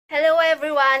Hello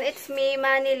everyone, it's me,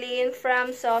 Manilyn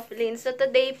from Softlyn. So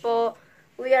today po,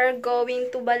 we are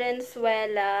going to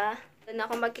Valenzuela. Doon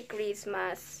ako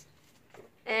magki-Christmas.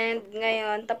 And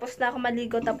ngayon, tapos na ako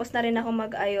maligo, tapos na rin ako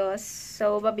mag-ayos.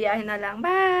 So, babiyahin na lang.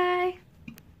 Bye!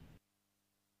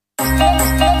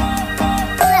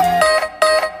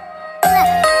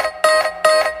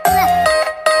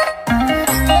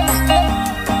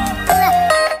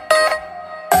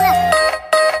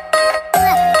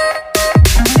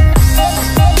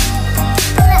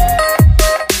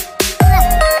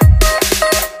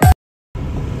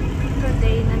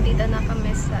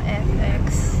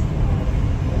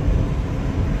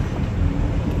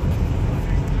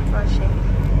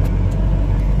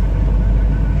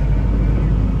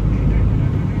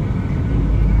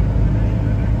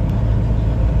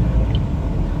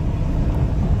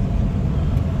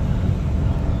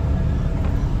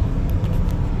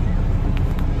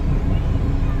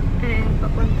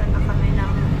 Papunta na kami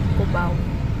ng Cubao.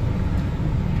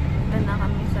 Punta na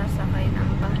kami sasakay ng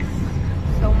bus.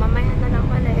 So, mamaya na lang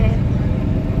ulit.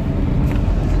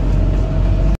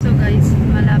 So guys,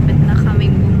 malapit na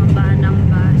kaming bumaba ng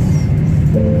bus.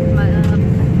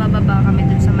 Bababa kami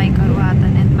dun sa may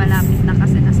karuhatan and malapit na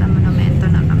kasi nasa monumento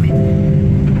na kami.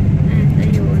 And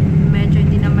ayun, medyo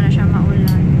hindi naman na siya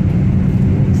maulan.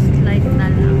 Slight na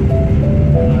lang.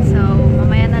 So,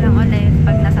 mamaya na lang ulit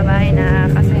pag nasa bahay na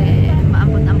kasi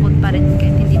maambot-ambot pa rin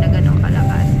kahit hindi na ganun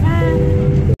kalakas.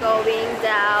 Going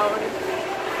down.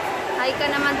 Hi ka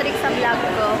naman, Trick, sa vlog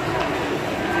ko.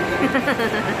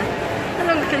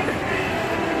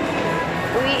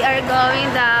 We are going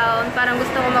down. Parang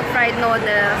gusto ko mag-fried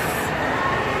noodles.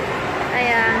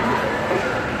 Ayan.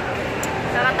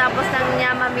 Kakatapos lang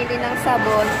niya mamili ng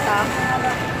sabon.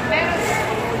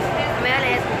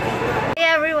 Meron.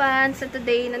 Hey everyone! So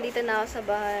today, nandito na ako sa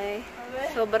bahay.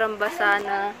 Sobrang basa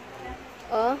na.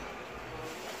 Oh.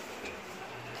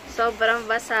 Sobrang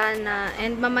basa na.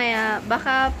 And mamaya,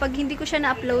 baka pag hindi ko siya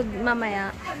na-upload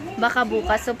mamaya, baka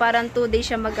bukas. So parang 2 days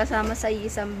siya magkasama sa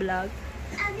isang vlog.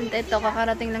 And ito,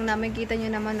 kakarating lang namin. Kita nyo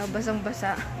naman, oh,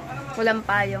 basang-basa. Walang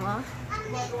payong, oh.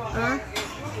 Huh?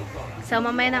 So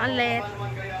mamaya na ulit.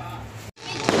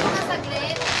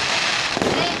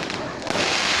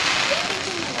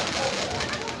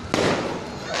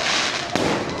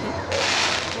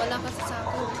 Wala kasi sa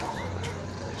akin.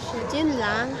 Shit, yun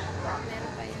lang.